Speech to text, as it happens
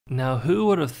Now, who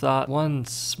would have thought one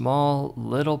small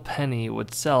little penny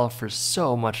would sell for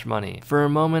so much money? For a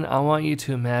moment, I want you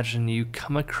to imagine you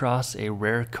come across a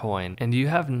rare coin and you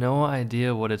have no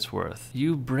idea what it's worth.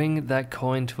 You bring that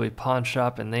coin to a pawn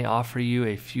shop and they offer you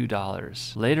a few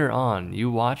dollars. Later on, you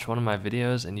watch one of my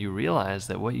videos and you realize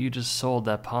that what you just sold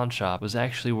that pawn shop was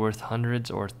actually worth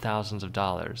hundreds or thousands of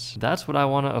dollars. That's what I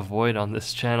want to avoid on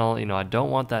this channel. I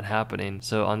don't want that happening.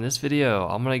 So on this video,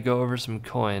 I'm going to go over some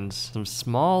coins, some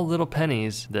small little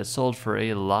pennies that sold for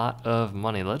a lot of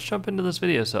money. Let's jump into this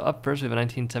video. So up first, we have a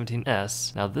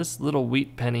 1917S. Now this little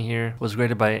wheat penny here was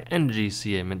graded by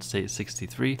NGC, Mint State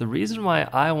 63. The reason why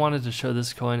I wanted to show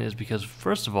this coin is because,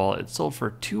 first of all, it sold for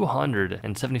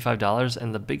 $275,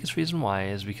 and the biggest reason why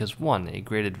is because, one, it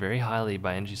graded very highly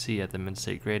by NGC at the Mint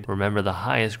State grade. Remember, the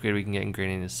highest grade we can get in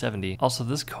grading is 70. Also,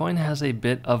 this coin has a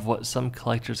bit of what some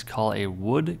collectors call a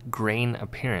wood grain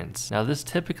appearance. Now this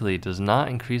typically does not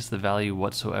increase the value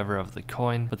whatsoever of the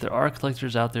coin, but there are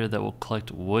collectors out there that will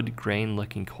collect wood grain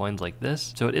looking coins like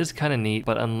this, so it is kind of neat.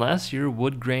 But unless your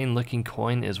wood grain looking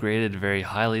coin is graded very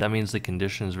highly, that means the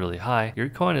condition is really high, your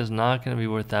coin is not going to be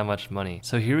worth that much money.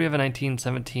 So here we have a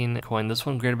 1917 coin, this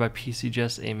one graded by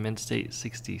PCGS, a Mint State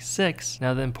 66.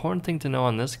 Now the important thing to know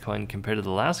on this coin compared to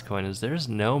the last coin is there's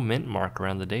no mint mark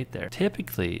around the date there.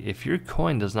 Typically, if your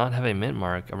coin does not have a mint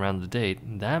mark around the date,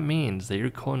 that means that your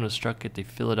coin was struck at the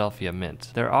Philadelphia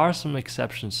Mint. There are some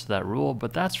exceptions to that rule,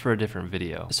 but that's for a different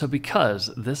video. So because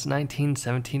this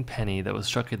 1917 penny that was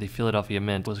struck at the Philadelphia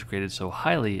Mint was graded so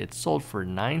highly, it sold for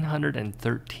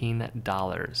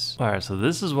 $913. Alright, so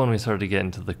this is when we started to get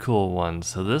into the cool ones.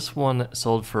 So this one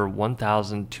sold for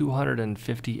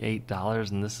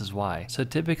 $1,258, and this is why. So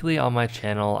typically on my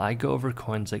channel, I go over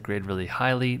coins that grade really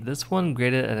highly. This one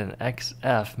graded at an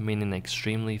XF, meaning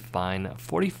extremely fine,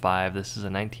 45. This is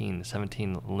a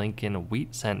 1917 Lincoln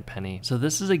wheat cent penny. So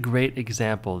this is a great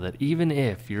example that even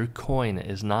if your coin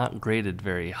is not graded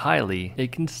very highly,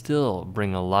 it can still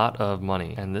bring a lot of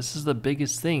money. And this is the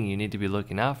biggest thing you need to be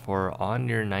looking out for on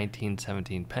your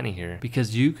 1917 penny here,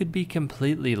 because you could be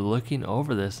completely looking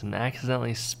over this and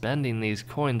accidentally spending these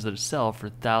coins that sell for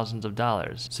thousands of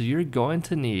dollars. So you're going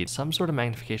to need some sort of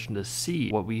magnification to see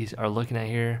what we are looking at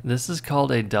here. This is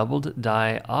called a doubled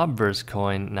die obverse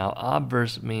coin. Now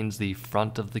obverse means the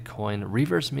front of the coin,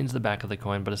 reverse means the back of the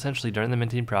coin, but essentially during the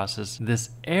minting process,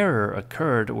 this error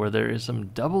occurred where there is some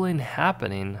doubling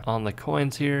happening on the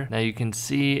coins here. Now you can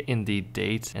see in the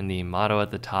date and the motto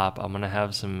at the top, I'm going to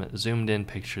have some zoomed in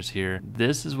pictures here.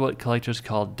 This is what collectors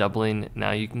call doubling.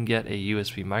 Now you can get a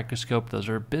USB microscope, those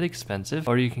are a bit expensive,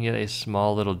 or you can get a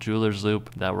small little jeweler's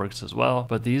loop, that works as well.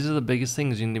 But these are the biggest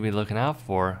things you need to be looking out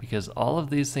for, because all of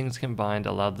these things combined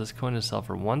allowed this coin to sell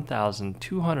for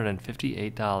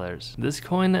 $1,258. This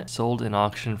coin sold in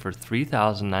auction for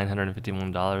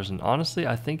 $3,951, and honestly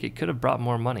I think it could have brought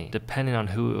more money depending on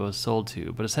who it was sold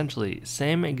to. But essentially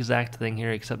same exact thing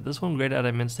here, except this one graded at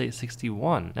a Mint State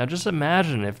 61. Now just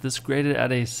imagine if this graded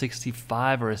at a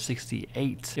 65 or a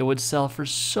 68, it would sell for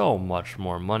so much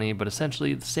more money. But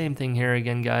essentially the same thing here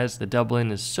again, guys. The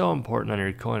doubling is so important on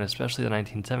your coin, especially the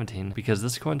 1917, because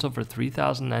this coin sold for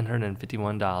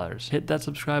 $3,951. Hit that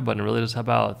subscribe button, it really does help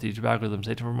out the YouTube algorithm.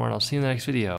 Stay tuned for more, and I'll see you in the next video.